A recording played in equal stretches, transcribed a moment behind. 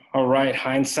All right,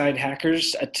 Hindsight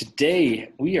Hackers.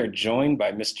 Today we are joined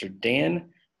by Mr. Dan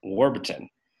Warburton.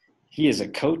 He is a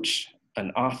coach,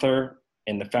 an author,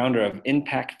 and the founder of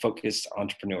Impact Focused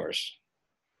Entrepreneurs.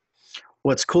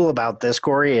 What's cool about this,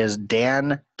 Corey, is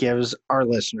Dan gives our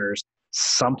listeners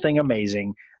something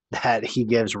amazing that he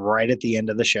gives right at the end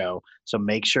of the show. So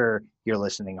make sure you're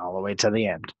listening all the way to the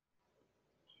end.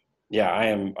 Yeah,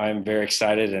 I'm very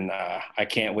excited, and I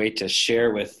can't wait to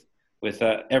share with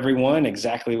everyone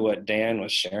exactly what Dan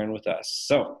was sharing with us.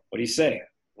 So what do you say?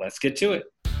 Let's get to it.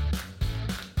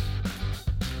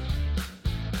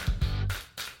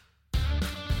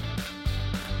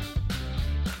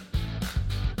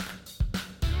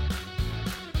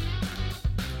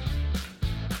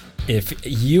 If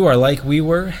you are like we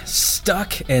were,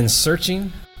 stuck and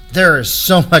searching, there is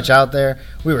so much out there.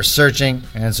 We were searching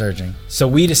and searching. So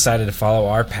we decided to follow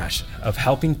our passion of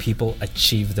helping people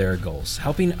achieve their goals,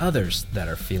 helping others that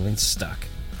are feeling stuck.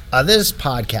 On this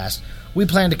podcast, we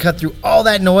plan to cut through all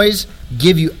that noise,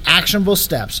 give you actionable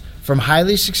steps from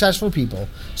highly successful people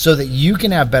so that you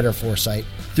can have better foresight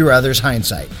through others'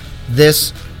 hindsight.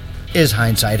 This is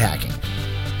Hindsight Hacking.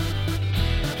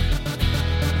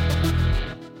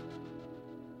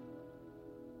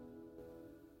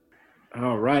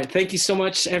 All right. Thank you so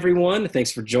much, everyone.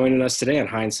 Thanks for joining us today on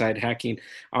Hindsight Hacking.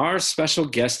 Our special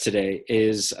guest today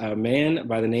is a man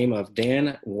by the name of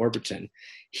Dan Warburton.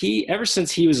 Ever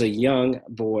since he was a young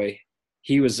boy,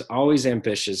 he was always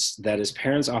ambitious that his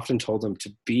parents often told him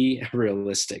to be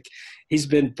realistic. He's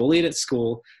been bullied at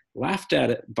school, laughed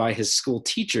at by his school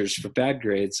teachers for bad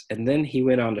grades, and then he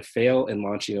went on to fail in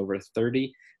launching over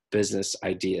 30 business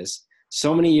ideas.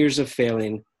 So many years of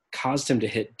failing caused him to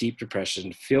hit deep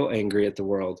depression, feel angry at the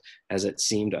world as it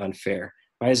seemed unfair.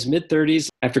 By his mid-30s,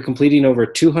 after completing over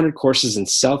 200 courses in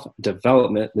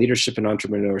self-development, leadership, and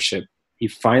entrepreneurship, he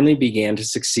finally began to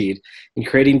succeed in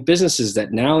creating businesses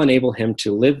that now enable him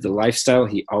to live the lifestyle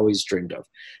he always dreamed of.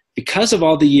 Because of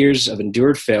all the years of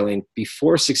endured failing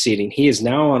before succeeding, he is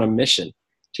now on a mission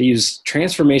to use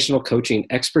transformational coaching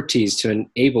expertise to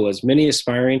enable as many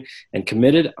aspiring and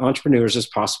committed entrepreneurs as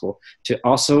possible to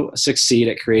also succeed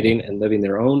at creating and living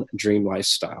their own dream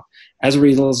lifestyle. As a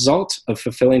result of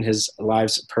fulfilling his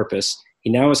life's purpose, he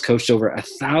now has coached over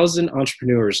 1,000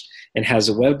 entrepreneurs and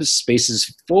has web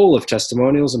spaces full of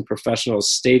testimonials and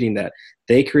professionals stating that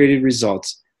they created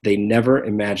results they never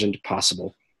imagined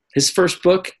possible. His first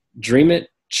book, Dream It,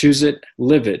 Choose It,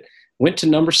 Live It, went to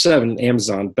number 7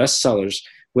 Amazon bestsellers,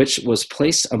 which was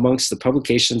placed amongst the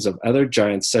publications of other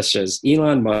giants such as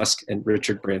Elon Musk and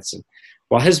Richard Branson.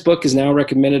 While his book is now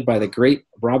recommended by the great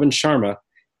Robin Sharma,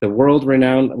 the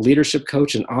world-renowned leadership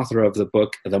coach and author of the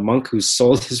book, The Monk Who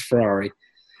Sold His Ferrari.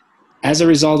 As a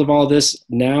result of all this,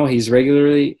 now he's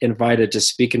regularly invited to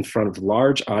speak in front of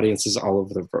large audiences all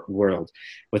over the world.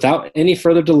 Without any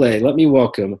further delay, let me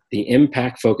welcome the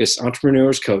Impact-Focused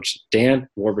Entrepreneurs Coach, Dan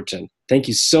Warburton. Thank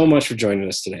you so much for joining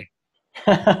us today.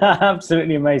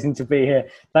 Absolutely amazing to be here.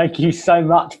 Thank you so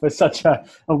much for such a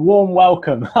warm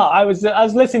welcome. I was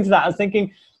listening to that. I was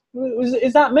thinking,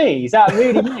 is that me? Is that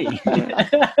really me?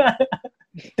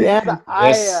 Dan,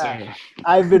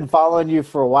 I've been following you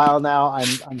for a while now.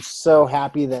 I'm so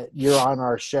happy that you're on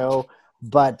our show.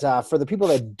 But for the people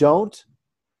that don't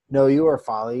know you or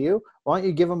follow you, why don't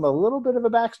you give them a little bit of a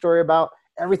backstory about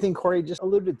everything Corey just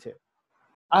alluded to?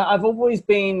 I've always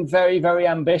been very, very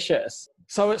ambitious.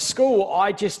 So at school,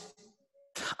 I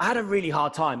had a really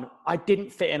hard time. I didn't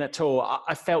fit in at all.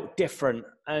 I felt different,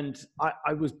 and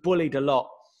I was bullied a lot.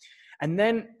 And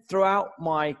then throughout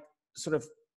my sort of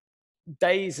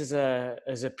days as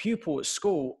a pupil at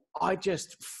school, I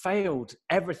just failed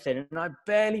everything, and I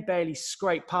barely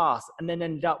scraped past, and then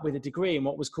ended up with a degree in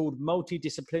what was called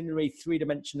multidisciplinary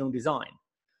three-dimensional design.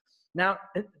 Now,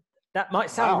 that might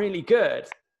sound really good.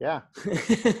 Yeah.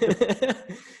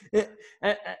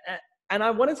 And I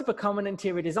wanted to become an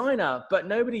interior designer, but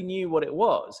nobody knew what it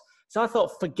was. So I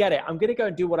thought, forget it. I'm going to go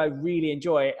and do what I really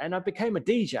enjoy. And I became a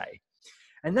DJ.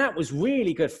 And that was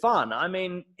really good fun. I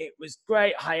mean, it was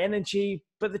great, high energy.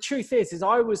 But the truth is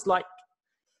I was like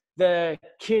the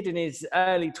kid in his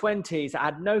early 20s that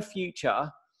had no future,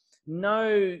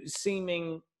 no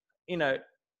seeming,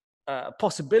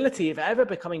 possibility of ever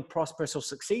becoming prosperous or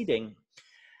succeeding.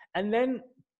 And then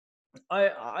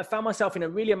I found myself in a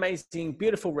really amazing,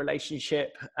 beautiful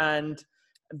relationship. And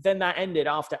then that ended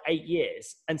after 8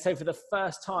 years. And so for the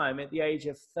first time at the age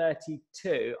of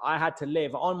 32, I had to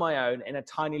live on my own in a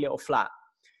tiny little flat.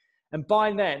 And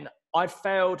by then, I'd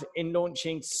failed in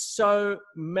launching so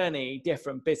many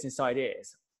different business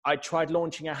ideas. I tried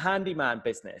launching a handyman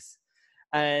business,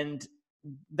 and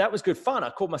that was good fun. I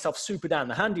called myself Super Dan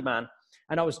the Handyman.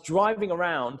 And I was driving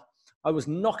around, I was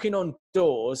knocking on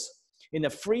doors in the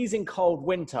freezing cold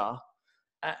winter,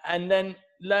 and then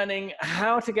learning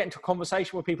how to get into a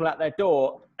conversation with people at their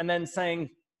door, and then saying,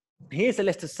 here's a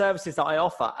list of services that I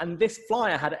offer. And this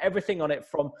flyer had everything on it,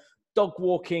 from dog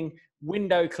walking,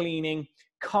 window cleaning,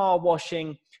 car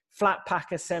washing, flat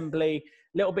pack assembly,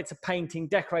 little bits of painting,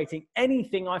 decorating,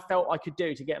 anything I felt I could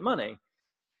do to get money.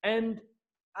 And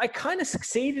I kind of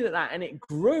succeeded at that, and it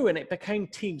grew, and it became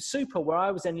Team Super, where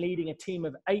I was then leading a team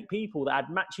of 8 people that had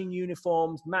matching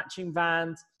uniforms, matching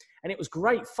vans, and it was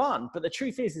great fun. But the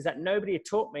truth is that nobody had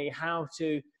taught me how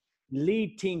to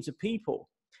lead teams of people,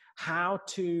 how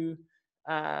to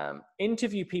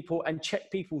interview people and check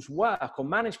people's work or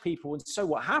manage people. And so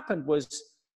what happened was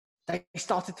they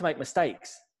started to make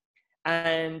mistakes.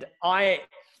 And I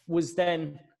was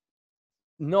then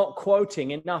not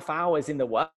quoting enough hours in the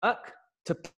work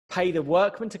to pay the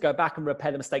workmen to go back and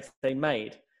repair the mistakes they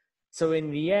made. So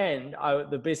in the end,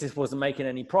 the business wasn't making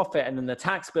any profit, and then the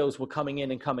tax bills were coming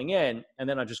in, and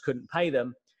then I just couldn't pay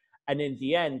them. And in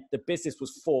the end, the business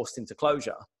was forced into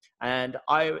closure. And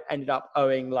I ended up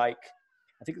owing I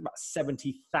think it was about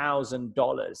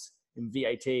 $70,000 in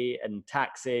VAT and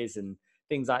taxes and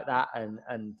things like that, and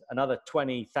another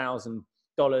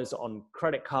 $20,000 on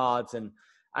credit cards. And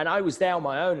I was there on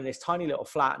my own in this tiny little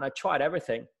flat, and I tried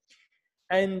everything.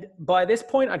 And by this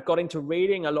point, I'd got into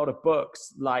reading a lot of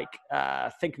books like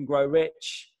Think and Grow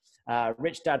Rich,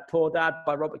 Rich Dad, Poor Dad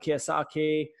by Robert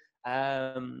Kiyosaki,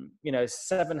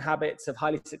 7 Habits of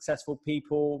Highly Successful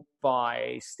People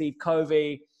by Steve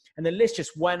Covey. And the list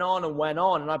just went on and went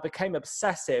on. And I became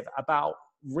obsessive about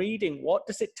reading, what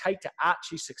does it take to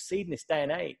actually succeed in this day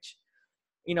and age?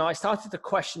 I started to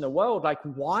question the world,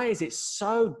 why is it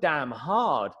so damn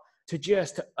hard to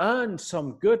just earn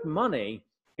some good money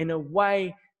in a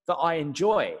way that I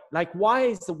enjoy? Why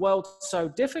is the world so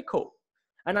difficult?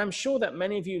 And I'm sure that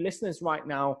many of you listeners right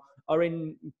now are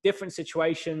in different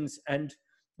situations, and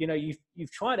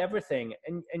you've tried everything,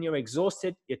 and you're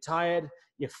exhausted, you're tired,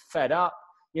 you're fed up,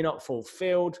 you're not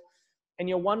fulfilled, and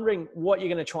you're wondering what you're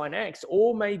going to try next.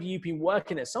 Or maybe you've been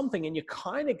working at something and you're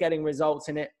kind of getting results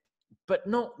in it, but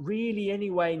not really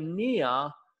anywhere near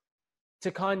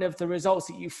to kind of the results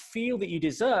that you feel that you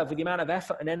deserve with the amount of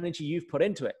effort and energy you've put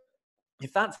into it.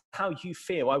 If that's how you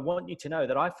feel, I want you to know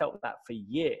that I felt that for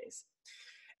years.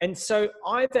 And so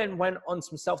I then went on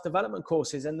some self-development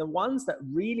courses, and the ones that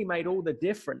really made all the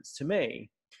difference to me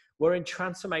were in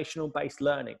transformational-based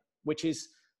learning, which is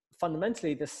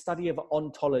fundamentally the study of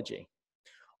ontology.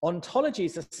 Ontology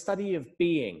is a study of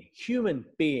being, human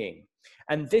being.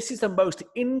 And this is the most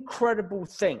incredible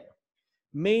thing.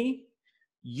 Me,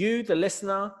 you, the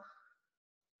listener,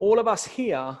 all of us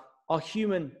here are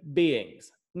human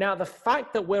beings. Now, the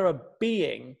fact that we're a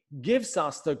being gives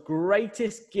us the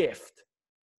greatest gift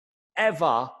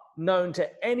ever known to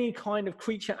any kind of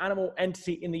creature, animal,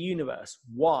 entity in the universe.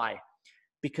 Why?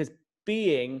 Because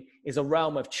being is a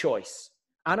realm of choice.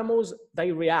 Animals,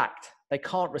 they react. They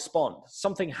can't respond.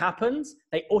 Something happens,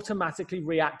 they automatically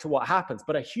react to what happens.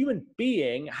 But a human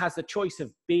being has the choice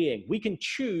of being. We can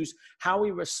choose how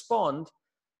we respond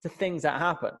to things that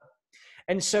happen.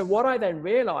 And so what I then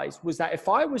realized was that if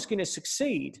I was going to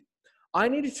succeed, I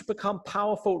needed to become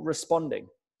powerful at responding.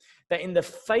 That in the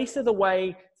face of the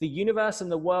way the universe and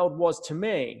the world was to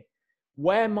me,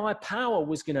 where my power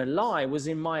was going to lie was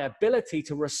in my ability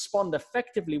to respond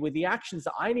effectively with the actions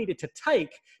that I needed to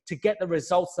take to get the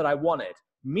results that I wanted,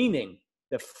 meaning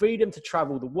the freedom to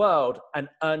travel the world and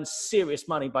earn serious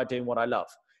money by doing what I love.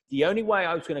 The only way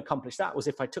I was going to accomplish that was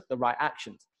if I took the right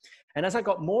actions. And as I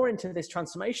got more into this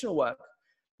transformational work,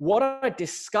 what I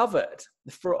discovered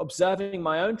for observing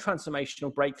my own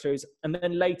transformational breakthroughs, and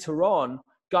then later on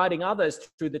guiding others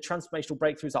through the transformational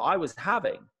breakthroughs that I was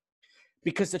having,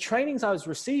 because the trainings I was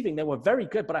receiving, they were very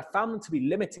good, but I found them to be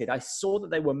limited. I saw that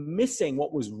they were missing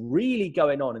what was really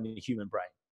going on in the human brain.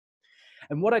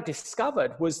 And what I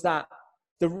discovered was that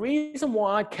the reason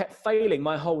why I kept failing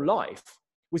my whole life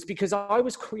was because I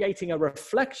was creating a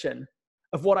reflection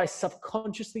of what I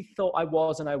subconsciously thought I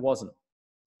was and I wasn't.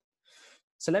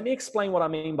 So let me explain what I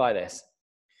mean by this.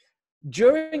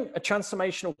 During a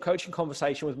transformational coaching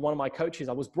conversation with one of my coaches,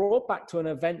 I was brought back to an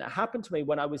event that happened to me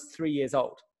when I was 3 years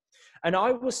old. And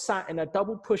I was sat in a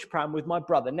double push pram with my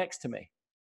brother next to me.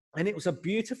 And it was a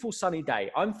beautiful sunny day.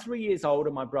 I'm 3 years old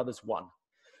and my brother's 1.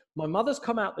 My mother's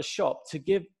come out the shop to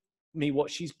give me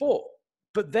what she's bought.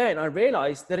 But then I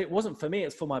realized that it wasn't for me,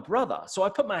 it's for my brother. So I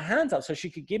put my hands up so she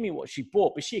could give me what she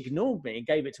bought, but she ignored me and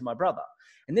gave it to my brother.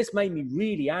 And this made me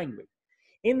really angry.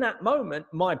 In that moment,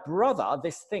 my brother,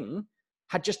 this thing,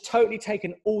 had just totally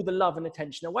taken all the love and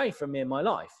attention away from me in my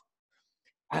life.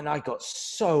 And I got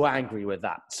so angry with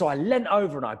that. So I leant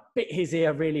over and I bit his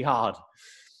ear really hard.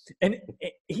 And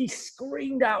he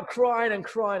screamed out, crying and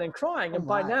crying and crying. And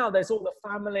by now there's all the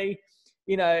family,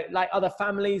 you know, like other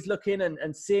families looking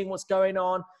and seeing what's going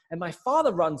on. And my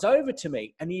father runs over to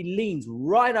me and he leans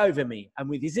right over me and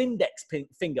with his index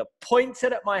finger points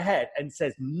it at my head and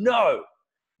says, "No,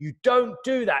 you don't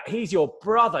do that. He's your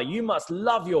brother. You must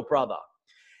love your brother."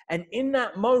 And in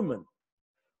that moment,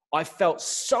 I felt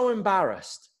so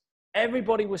embarrassed.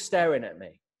 Everybody was staring at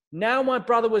me. Now my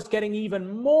brother was getting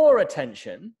even more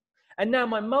attention. And now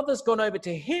my mother's gone over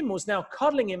to him, was now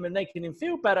cuddling him and making him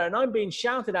feel better. And I'm being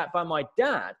shouted at by my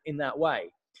dad in that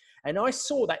way. And I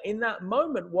saw that in that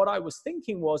moment, what I was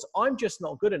thinking was, I'm just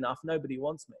not good enough. Nobody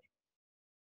wants me.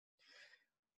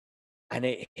 And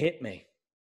it hit me.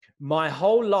 My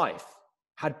whole life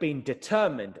had been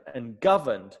determined and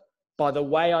governed by the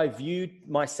way I viewed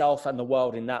myself and the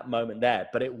world in that moment there.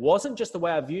 But it wasn't just the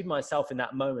way I viewed myself in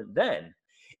that moment then.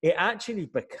 It actually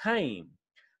became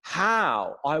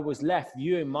how I was left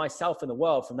viewing myself and the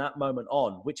world from that moment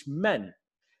on, which meant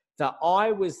that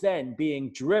I was then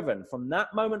being driven from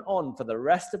that moment on for the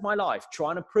rest of my life,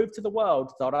 trying to prove to the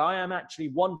world that I am actually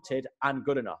wanted and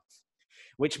good enough,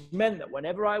 which meant that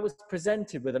whenever I was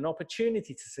presented with an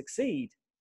opportunity to succeed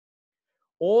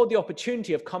or the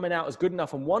opportunity of coming out as good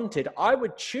enough and wanted, I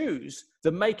would choose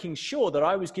the making sure that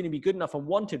I was going to be good enough and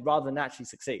wanted rather than actually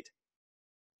succeed.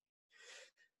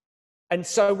 And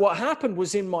so what happened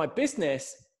was in my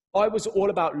business, I was all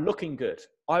about looking good.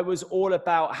 I was all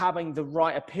about having the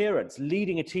right appearance,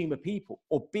 leading a team of people,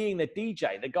 or being the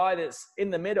DJ, the guy that's in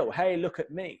the middle. Hey, look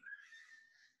at me.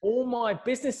 All my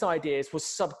business ideas were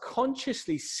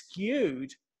subconsciously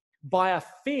skewed by a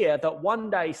fear that one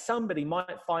day somebody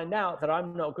might find out that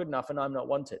I'm not good enough and I'm not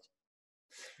wanted.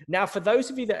 Now, for those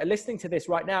of you that are listening to this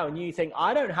right now and you think,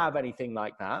 I don't have anything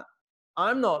like that,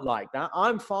 I'm not like that,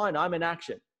 I'm fine, I'm in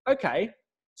action. Okay,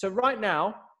 so right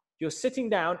now, you're sitting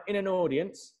down in an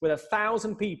audience with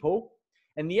 1,000 people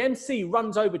and the MC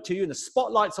runs over to you and the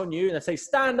spotlight's on you and they say,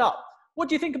 "Stand up. What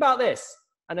do you think about this?"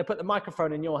 And they put the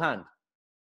microphone in your hand.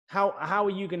 How are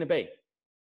you going to be?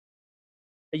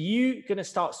 Are you going to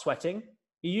start sweating?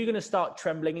 Are you going to start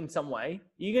trembling in some way?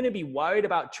 Are you going to be worried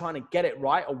about trying to get it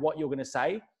right or what you're going to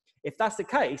say? If that's the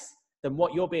case, then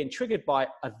what you're being triggered by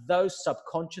are those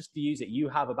subconscious views that you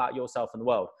have about yourself and the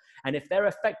world. And if they're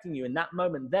affecting you in that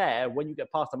moment there, when you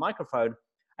get past the microphone,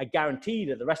 I guarantee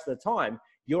that the rest of the time,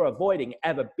 you're avoiding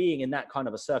ever being in that kind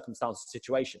of a circumstance or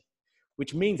situation,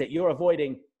 which means that you're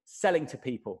avoiding selling to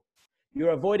people. You're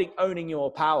avoiding owning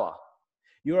your power.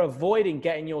 You're avoiding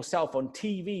getting yourself on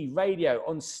TV, radio,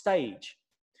 on stage.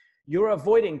 You're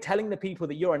avoiding telling the people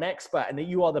that you're an expert and that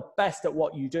you are the best at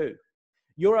what you do.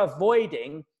 You're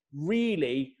avoiding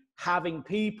really having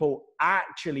people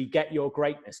actually get your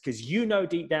greatness, because you know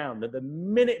deep down that the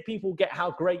minute people get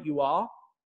how great you are,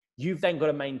 you've then got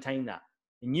to maintain that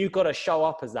and you've got to show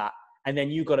up as that, and then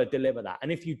you've got to deliver that.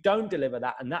 And if you don't deliver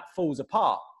that and that falls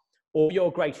apart, all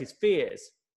your greatest fears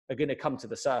are going to come to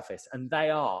the surface, and they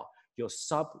are your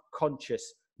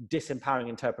subconscious disempowering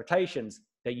interpretations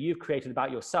that you've created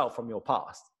about yourself from your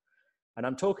past. And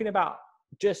I'm talking about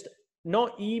just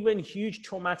not even huge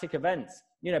traumatic events.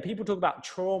 You know, people talk about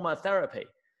trauma therapy.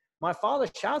 My father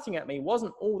shouting at me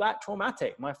wasn't all that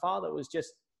traumatic. My father was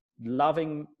just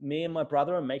loving me and my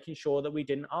brother and making sure that we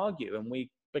didn't argue and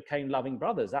we became loving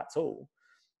brothers. That's all.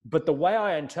 But the way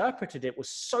I interpreted it was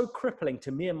so crippling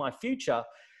to me and my future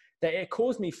that it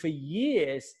caused me for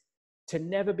years to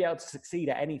never be able to succeed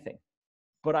at anything.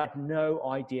 But I had no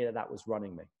idea that that was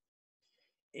running me.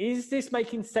 Is this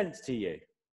making sense to you?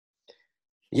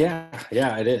 Yeah,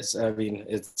 it is. I mean,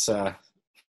 it's a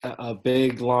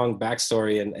big, long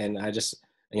backstory, and I just,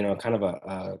 you know, kind of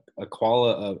a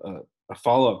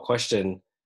follow-up question,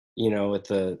 you know,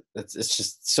 it's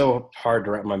just so hard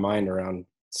to wrap my mind around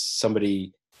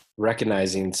somebody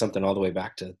recognizing something all the way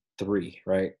back to 3,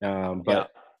 right?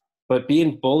 But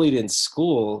being bullied in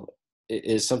school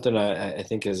is something I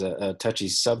think is a touchy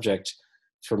subject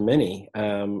for many.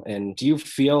 And do you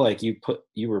feel like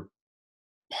you were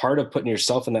part of putting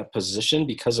yourself in that position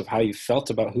because of how you felt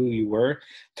about who you were,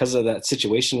 because of that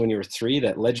situation when you were 3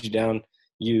 that led you down?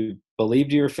 You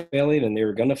believed you were failing and they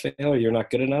were going to fail, or you're not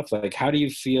good enough? Like, how do you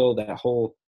feel that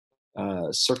whole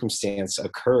circumstance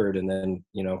occurred? And then,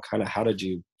 you know, kind of how did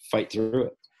you fight through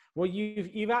it? Well,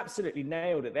 you've absolutely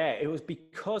nailed it there. It was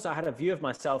because I had a view of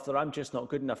myself that I'm just not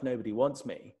good enough, nobody wants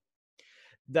me,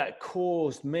 that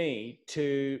caused me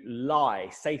to lie,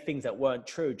 say things that weren't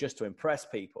true just to impress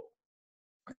people.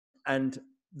 And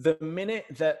the minute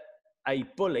that a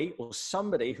bully or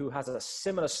somebody who has a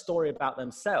similar story about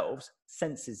themselves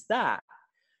senses that,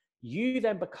 you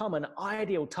then become an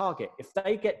ideal target. If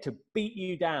they get to beat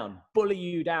you down, bully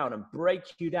you down, and break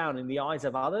you down in the eyes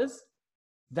of others,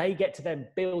 they get to then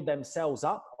build themselves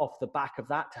up off the back of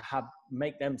that to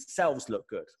make themselves look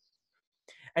good.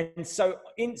 And so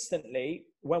instantly,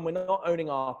 when we're not owning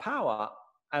our power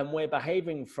and we're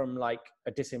behaving from like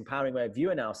a disempowering way of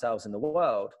viewing ourselves in the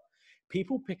world,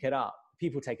 people pick it up.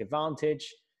 People take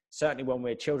advantage. Certainly when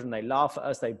we're children, they laugh at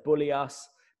us, they bully us.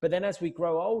 But then as we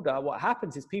grow older, what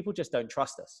happens is people just don't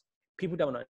trust us. People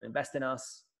don't want to invest in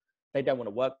us. They don't want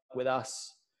to work with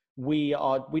us. We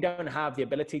don't have the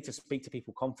ability to speak to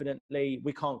people confidently.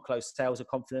 We can't close sales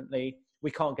confidently.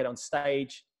 We can't get on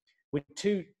stage. We're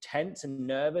too tense and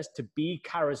nervous to be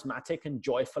charismatic and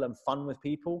joyful and fun with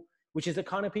people, which is the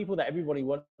kind of people that everybody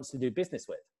wants to do business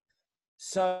with.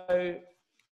 So,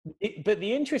 but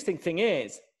the interesting thing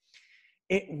is,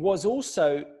 it was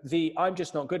also the I'm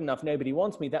just not good enough, nobody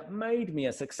wants me, that made me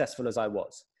as successful as I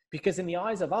was. Because in the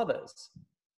eyes of others,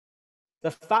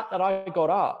 the fact that I got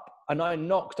up and I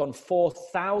knocked on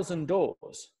 4,000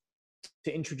 doors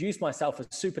to introduce myself as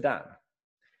Super Dan,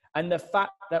 and the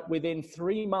fact that within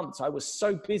 3 months I was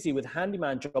so busy with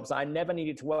handyman jobs that I never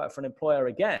needed to work for an employer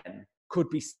again, could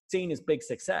be seen as big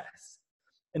success.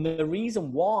 And the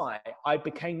reason why I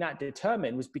became that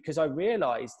determined was because I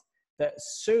realized that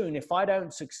soon, if I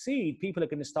don't succeed, people are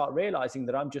going to start realizing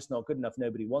that I'm just not good enough,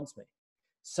 nobody wants me.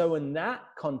 So in that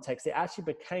context, it actually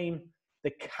became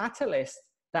the catalyst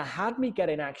that had me get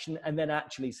in action and then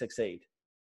actually succeed.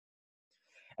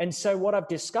 And so what I've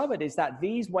discovered is that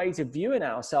these ways of viewing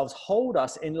ourselves hold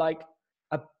us in like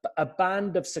a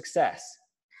band of success.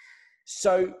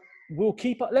 So we'll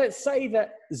keep up, let's say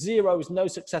that 0 is no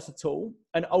success at all,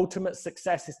 and ultimate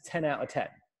success is 10 out of 10.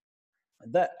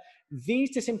 That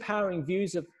these disempowering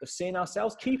views of seeing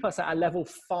ourselves keep us at a level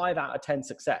 5 out of 10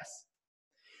 success.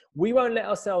 We won't let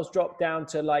ourselves drop down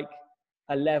to like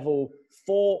a level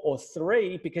 4 or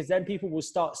 3, because then people will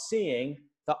start seeing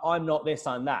that I'm not this,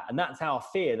 I'm that. And that's our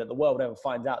fear, that the world ever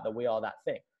finds out that we are that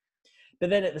thing. But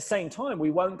then at the same time,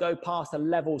 we won't go past a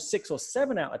level 6 or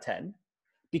 7 out of 10,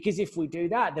 because if we do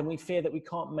that, then we fear that we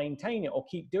can't maintain it or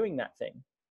keep doing that thing.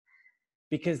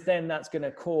 Because then that's going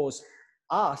to cause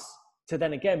us to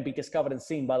then again be discovered and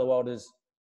seen by the world as,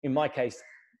 in my case,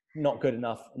 not good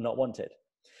enough, not wanted.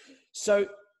 So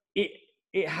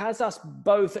it has us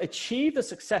both achieve the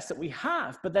success that we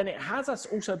have, but then it has us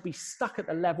also be stuck at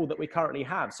the level that we currently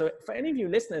have. So for any of you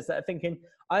listeners that are thinking,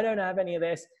 I don't have any of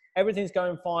this, everything's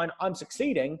going fine, I'm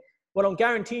succeeding, well, I'm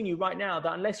guaranteeing you right now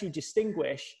that unless you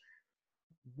distinguish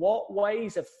what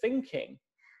ways of thinking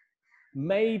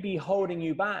may be holding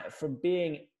you back from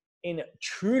being in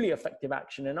truly effective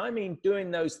action, and I mean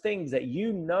doing those things that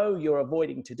you know you're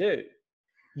avoiding to do,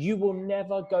 you will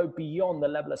never go beyond the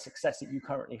level of success that you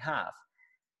currently have.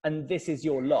 And this is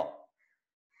your lot.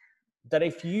 That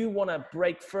if you want to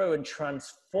break through and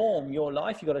transform your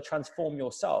life, you've got to transform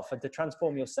yourself. And to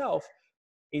transform yourself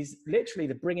is literally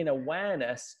to bring in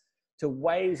awareness to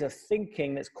ways of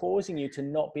thinking that's causing you to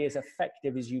not be as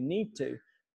effective as you need to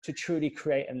truly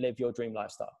create and live your dream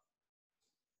lifestyle.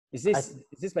 Is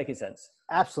this making sense?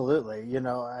 Absolutely. You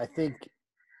know, I think,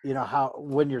 you know, how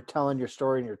when you're telling your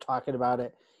story and you're talking about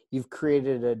it, you've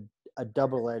created a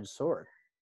double-edged sword.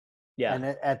 Yeah. And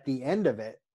at the end of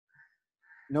it,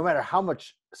 no matter how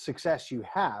much success you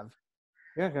have,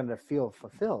 you're not going to feel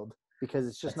fulfilled because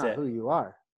it's just not who you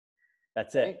are.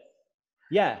 That's it.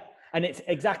 Yeah. And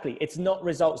it's not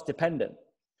results dependent.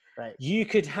 Right. You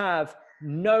could have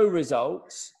no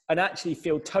results and actually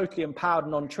feel totally empowered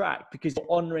and on track because you're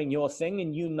honoring your thing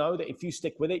and you know that if you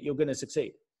stick with it, you're going to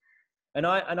succeed. And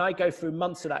I go through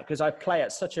months of that because I play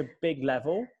at such a big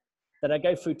level that I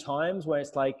go through times where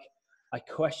it's like I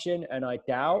question and I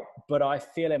doubt, but I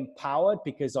feel empowered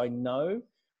because I know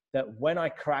that when I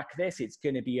crack this, it's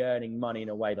going to be earning money in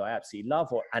a way that I absolutely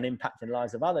love and impacting the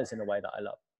lives of others in a way that I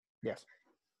love. Yes.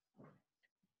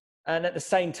 And at the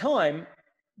same time,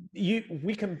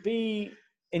 we can be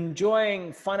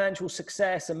enjoying financial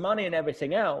success and money and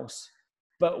everything else,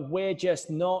 but we're just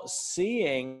not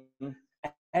seeing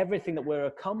everything that we're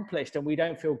accomplished, and we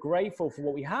don't feel grateful for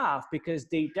what we have because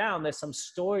deep down there's some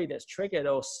story that's triggered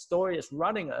or story that's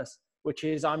running us, which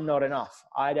is I'm not enough,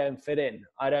 I don't fit in,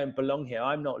 I don't belong here,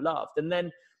 I'm not loved. And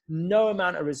then no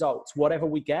amount of results, whatever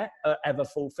we get, are ever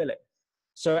fulfilling.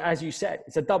 So as you said,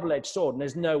 it's a double-edged sword and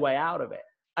there's no way out of it.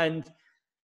 And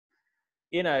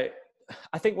you know,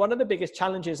 I think one of the biggest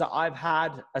challenges that I've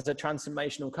had as a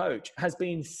transformational coach has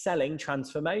been selling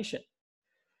transformation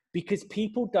because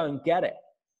people don't get it.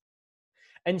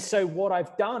 And so what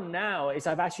I've done now is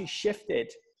I've actually shifted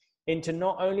into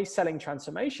not only selling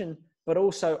transformation, but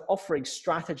also offering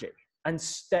strategy. and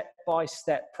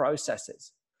step-by-step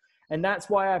processes. And that's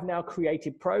why I've now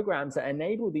created programs that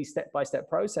enable these step-by-step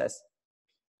process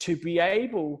to be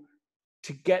able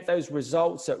to get those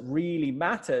results that really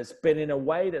matters, but in a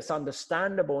way that's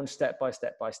understandable and step by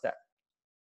step by step.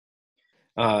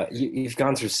 You've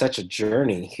gone through such a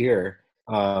journey here.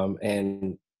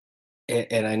 And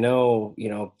I know,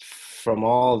 from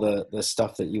all the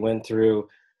stuff that you went through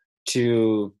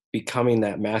to becoming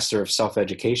that master of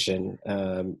self-education,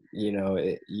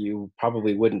 you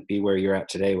probably wouldn't be where you're at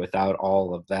today without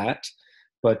all of that.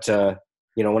 But,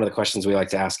 one of the questions we like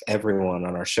to ask everyone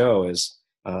on our show is,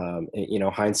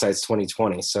 hindsight's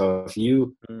 2020. So if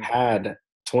you had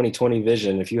 2020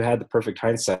 vision, if you had the perfect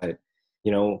hindsight,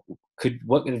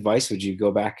 what advice would you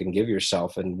go back and give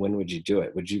yourself, and when would you do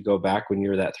it? Would you go back when you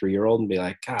were that 3-year-old and be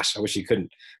like, gosh, I wish you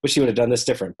would have done this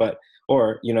different,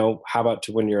 or how about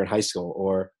to when you're in high school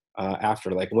or after,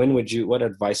 like, what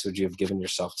advice would you have given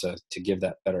yourself to give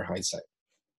that better hindsight?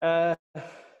 When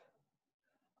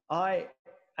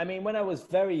I was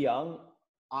very young,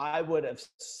 I would have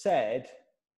said,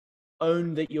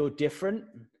 own that you're different,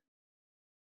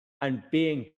 and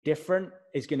being different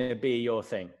is going to be your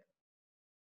thing.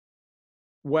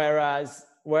 Whereas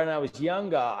when I was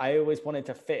younger, I always wanted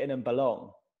to fit in and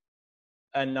belong,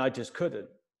 and I just couldn't.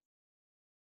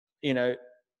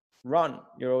 Ron,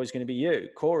 you're always going to be you.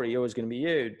 Corey, you're always going to be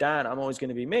you. Dan, I'm always going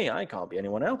to be me. I can't be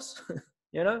anyone else,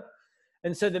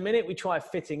 And so the minute we try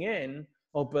fitting in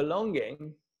or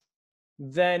belonging,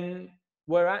 then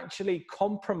we're actually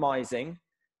compromising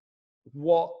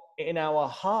what in our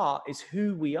heart is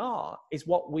who we are, is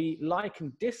what we like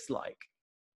and dislike.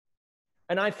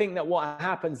 And I think that what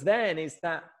happens then is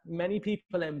that many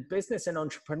people in business and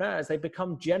entrepreneurs, they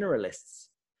become generalists.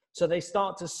 So they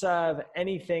start to serve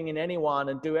anything and anyone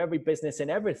and do every business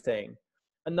and everything.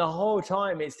 And the whole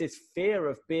time it's this fear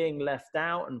of being left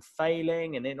out and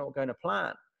failing and it not going to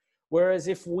plan. Whereas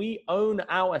if we own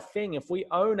our thing, if we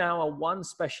own our one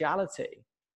speciality,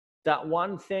 that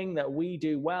one thing that we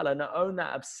do well, and own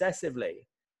that obsessively,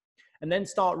 and then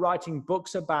start writing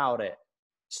books about it,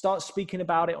 start speaking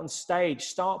about it on stage,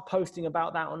 start posting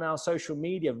about that on our social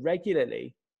media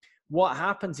regularly, what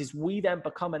happens is we then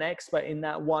become an expert in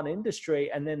that one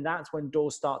industry, and then that's when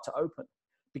doors start to open.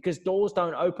 Because doors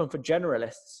don't open for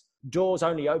generalists, doors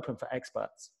only open for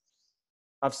experts.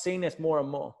 I've seen this more and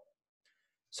more.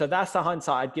 So that's the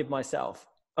hindsight I'd give myself.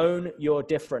 Own your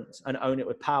difference and own it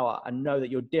with power, and know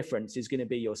that your difference is going to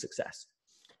be your success.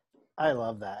 I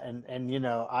love that. And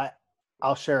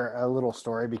I'll share a little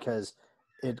story because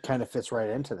it kind of fits right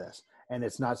into this. And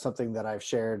it's not something that I've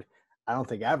shared, I don't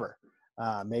think, ever.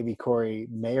 Maybe Corey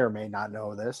may or may not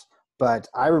know this, but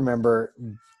I remember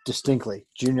distinctly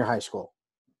junior high school,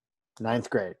 9th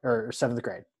grade or 7th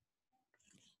grade.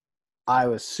 I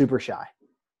was super shy.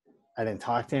 I didn't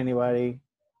talk to anybody.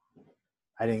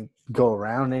 I didn't go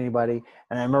around anybody.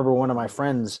 And I remember one of my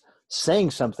friends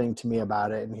saying something to me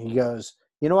about it. And he goes,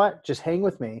 you know what? Just hang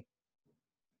with me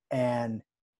and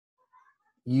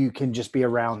you can just be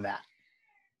around that.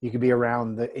 You can be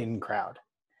around the in crowd.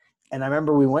 And I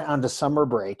remember we went on to summer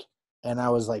break and I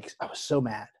was so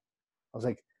mad. I was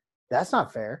like, that's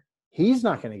not fair. He's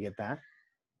not going to get that.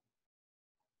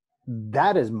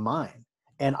 That is mine.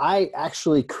 And I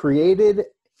actually created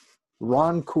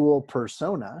Ron Cool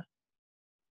persona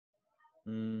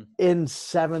in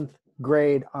 7th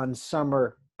grade on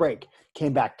summer break.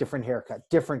 Came back, different haircut,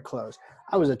 different clothes.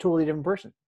 I was a totally different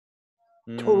person.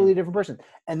 Totally different person.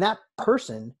 And that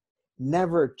person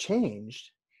never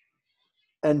changed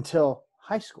until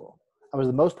high school. I was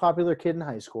the most popular kid in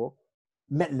high school.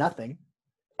 Meant nothing.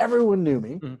 Everyone knew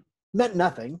me. Meant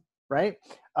nothing, right?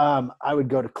 I would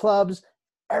go to clubs.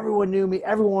 Everyone knew me.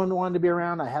 Everyone wanted to be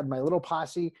around. I had my little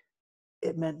posse.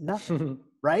 It meant nothing,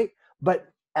 right? But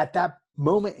at that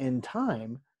moment in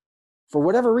time, for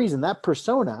whatever reason, that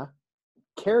persona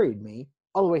carried me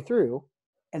all the way through,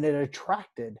 and it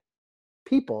attracted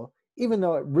people, even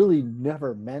though it really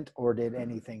never meant or did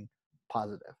anything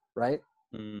positive, right?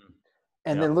 And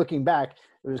then looking back,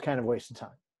 it was kind of a waste of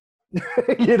time.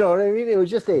 You know what I mean? It was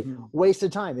just a waste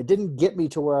of time. It didn't get me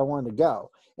to where I wanted to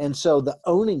go. And so the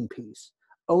owning piece,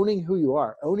 owning who you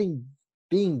are, owning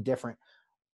being different,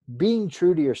 being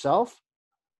true to yourself,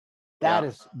 that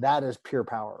is pure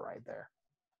power right there.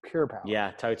 Pure power.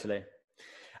 Yeah, totally.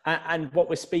 And what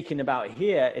we're speaking about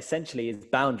here essentially is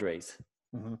boundaries.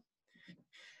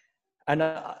 And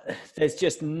there's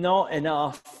just not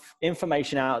enough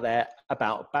information out there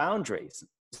about boundaries.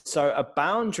 So a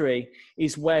boundary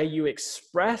is where you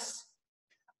express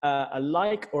a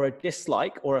like or a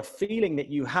dislike or a feeling that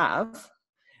you have,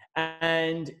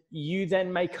 And you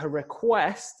then make a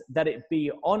request that it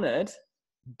be honored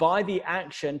by the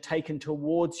action taken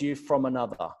towards you from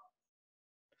another.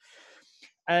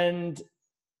 And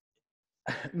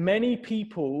many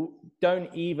people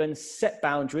don't even set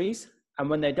boundaries. And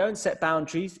when they don't set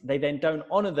boundaries, they then don't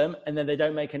honor them. And then they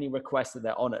don't make any requests that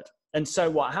they're honored. And so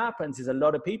what happens is a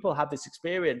lot of people have this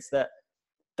experience that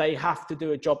they have to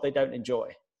do a job they don't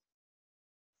enjoy.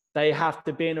 They have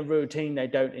to be in a routine they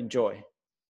don't enjoy.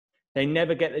 They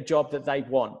never get the job that they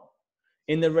want.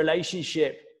 In the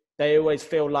relationship, they always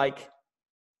feel like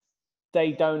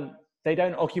they don't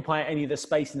occupy any of the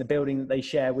space in the building that they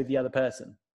share with the other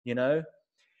person, you know?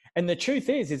 And the truth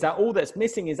is that all that's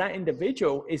missing is that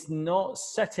individual is not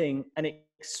setting and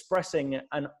expressing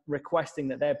and requesting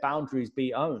that their boundaries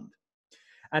be owned.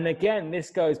 And again,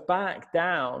 this goes back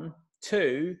down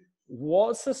to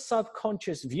what's the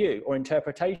subconscious view or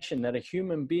interpretation that a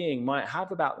human being might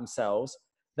have about themselves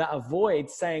that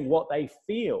avoids saying what they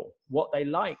feel, what they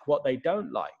like, what they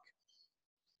don't like.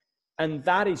 And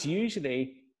that is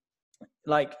usually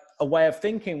like a way of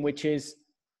thinking, which is,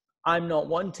 I'm not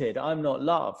wanted, I'm not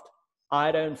loved,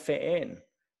 I don't fit in,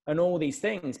 and all these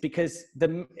things. Because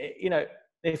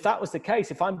if that was the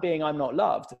case, if I'm not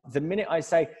loved, the minute I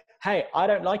say, hey, I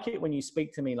don't like it when you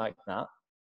speak to me like that,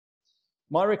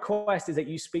 my request is that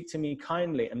you speak to me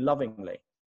kindly and lovingly,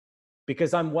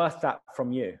 because I'm worth that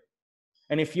from you.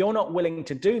 And if you're not willing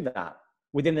to do that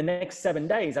within the next 7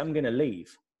 days, I'm going to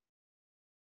leave.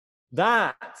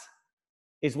 That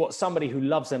is what somebody who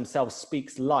loves themselves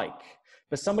speaks like.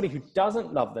 But somebody who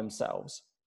doesn't love themselves,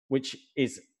 which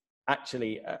is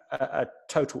actually a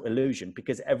total illusion,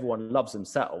 because everyone loves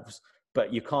themselves,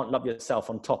 but you can't love yourself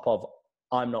on top of,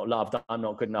 I'm not loved, I'm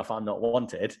not good enough, I'm not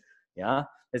wanted. Yeah.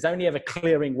 There's only ever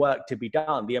clearing work to be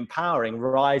done. The empowering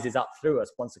rises up through us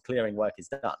once the clearing work is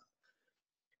done.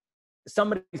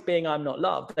 Somebody's being, I'm not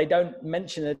loved, they don't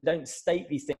mention it, don't state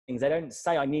these things. They don't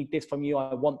say, I need this from you,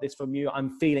 I want this from you,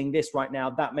 I'm feeling this right now,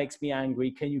 that makes me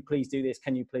angry, can you please do this,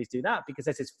 can you please do that? Because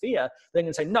there's this fear, they're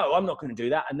going to say, no, I'm not going to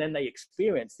do that. And then they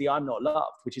experience the I'm not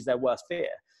loved, which is their worst fear.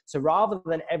 So rather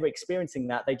than ever experiencing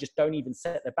that, they just don't even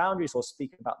set their boundaries or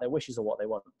speak about their wishes or what they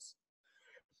want.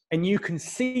 And you can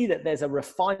see that there's a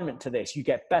refinement to this. You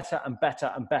get better and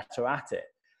better and better at it,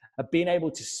 of being able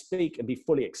to speak and be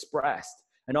fully expressed.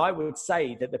 And I would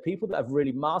say that the people that have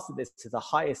really mastered this to the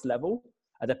highest level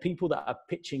are the people that are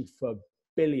pitching for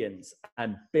billions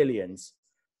and billions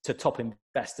to top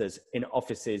investors in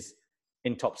offices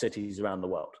in top cities around the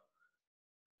world.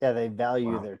 Yeah, they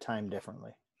value their time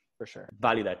differently, for sure.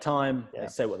 Value their time. Yeah. They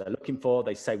say what they're looking for.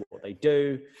 They say what they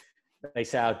do. They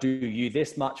say, I'll do you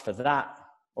this much for that,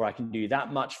 or I can do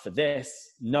that much for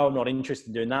this. No, I'm not interested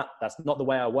in doing that. That's not the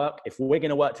way I work. If we're going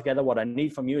to work together, what I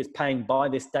need from you is paying by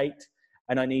this date.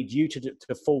 And I need you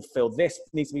to fulfill this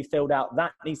needs to be filled out,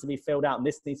 that needs to be filled out, and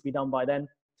this needs to be done by then.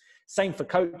 Same for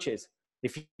coaches.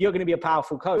 If you're going to be a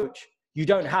powerful coach, you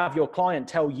don't have your client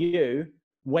tell you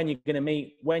when you're going to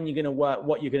meet, when you're going to work,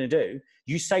 what you're going to do.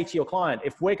 You say to your client,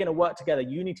 if we're going to work together,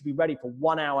 you need to be ready for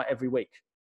 1 hour every week.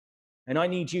 And I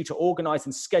need you to organize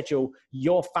and schedule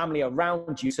your family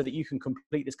around you so that you can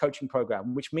complete this coaching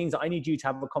program, which means that I need you to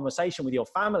have a conversation with your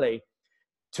family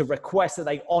to request that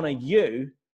they honor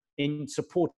you in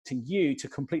supporting you to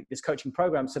complete this coaching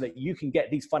program so that you can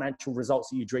get these financial results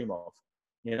that you dream of,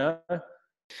 you know? All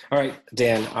right,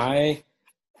 Dan,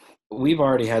 we've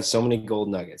already had so many gold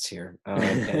nuggets here.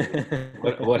 And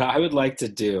what I would like to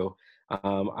do,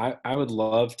 I would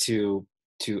love to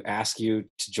ask you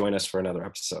to join us for another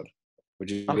episode.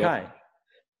 Would you? Okay.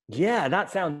 Yeah,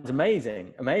 that sounds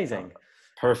amazing. Amazing.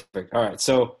 Perfect. All right.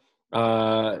 So,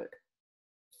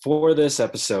 for this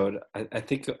episode, I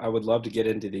think I would love to get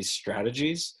into these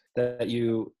strategies that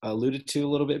you alluded to a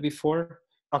little bit before.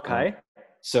 Okay.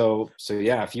 So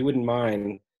yeah, if you wouldn't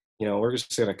mind, we're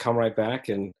just going to come right back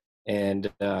and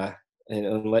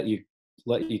let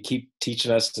you keep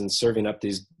teaching us and serving up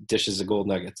these dishes of gold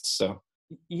nuggets. So.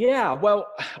 Yeah. Well,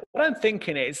 what I'm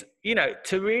thinking is,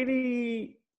 to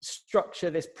really structure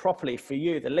this properly for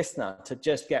you, the listener, to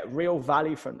just get real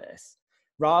value from this,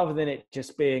 rather than it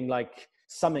just being like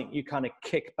something you kind of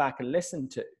kick back and listen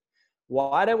to.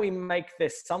 Why don't we make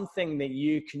this something that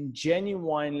you can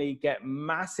genuinely get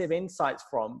massive insights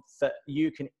from that you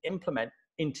can implement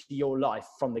into your life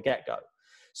from the get-go?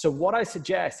 So what I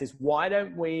suggest is, why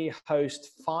don't we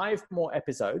host 5 more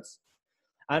episodes,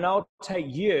 and I'll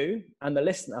take you and the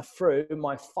listener through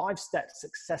my 5-step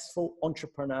successful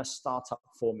entrepreneur startup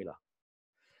formula.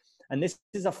 And this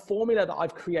is a formula that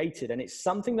I've created, and it's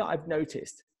something that I've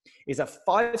noticed is a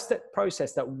 5-step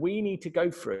process that we need to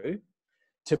go through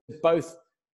to both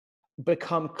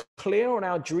become clear on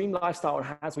our dream lifestyle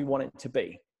and as we want it to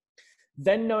be.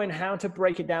 Then knowing how to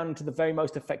break it down into the very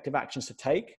most effective actions to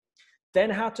take. Then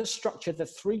how to structure the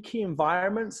 3 key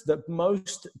environments that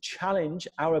most challenge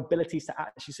our abilities to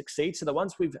actually succeed. So that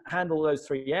once we've handled those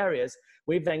 3 areas,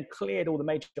 we've then cleared all the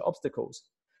major obstacles.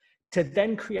 To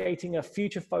then creating a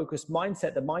future-focused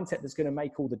mindset, the mindset that's going to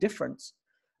make all the difference.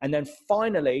 And then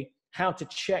finally, how to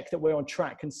check that we're on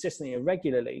track consistently and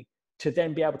regularly to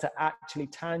then be able to actually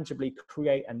tangibly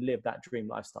create and live that dream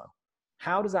lifestyle.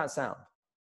 How does that sound?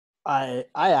 I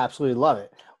absolutely love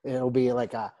it. It'll be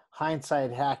like a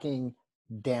hindsight hacking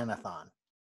Danathon.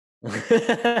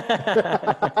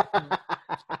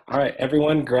 All right,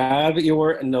 everyone, grab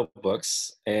your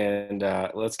notebooks and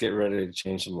let's get ready to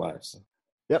change some lives.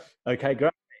 Yep. Okay,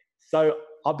 great. So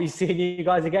I'll be seeing you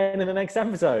guys again in the next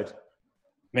episode.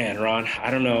 Man, Ron, I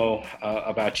don't know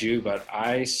about you, but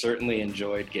I certainly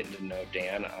enjoyed getting to know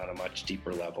Dan on a much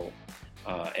deeper level.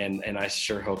 And I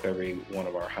sure hope every one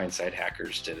of our hindsight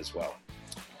hackers did as well.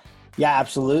 Yeah,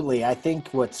 absolutely. I think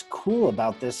what's cool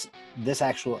about this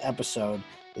actual episode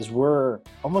is we're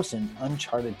almost in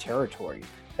uncharted territory,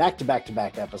 back to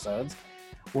back episodes,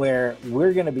 where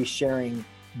we're going to be sharing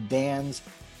Dan's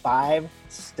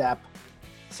 5-step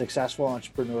successful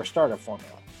entrepreneur startup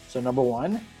formula. So number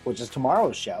 1, which is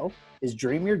tomorrow's show, is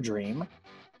dream your dream.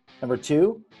 Number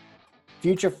 2,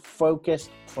 future focused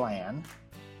plan.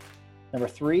 Number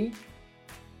 3,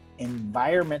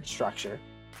 environment structure.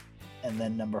 And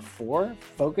then number 4,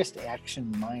 focused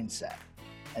action mindset.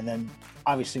 And then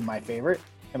obviously my favorite,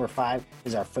 number 5,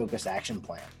 is our focused action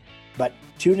plan. But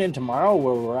tune in tomorrow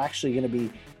where we're actually going to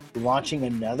be launching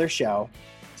another show.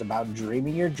 It's about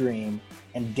dreaming your dream,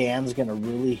 and Dan's going to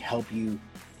really help you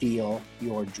feel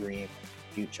your dream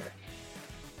future.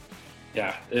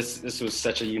 Yeah, this was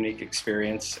such a unique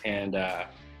experience, and I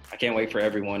can't wait for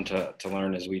everyone to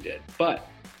learn as we did. But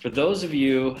for those of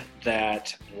you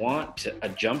that want a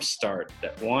jump start,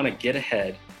 that want to get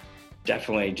ahead,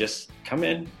 definitely just come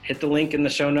in, hit the link in the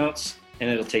show notes, and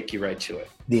it'll take you right to it.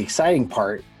 The exciting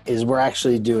part is we're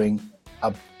actually doing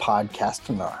a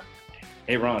podcastinar.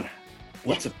 Hey, Ron,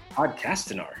 what's a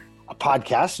podcastinar? A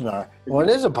podcastinar? What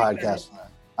is a podcastinar?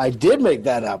 I did make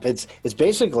that up. It's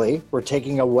basically we're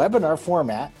taking a webinar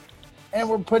format and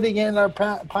we're putting it in our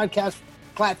podcast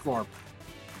platform.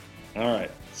 All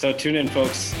right. So tune in,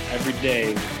 folks, every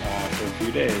day for a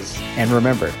few days. And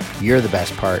remember, you're the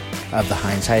best part of the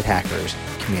Hindsight Hackers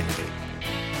community.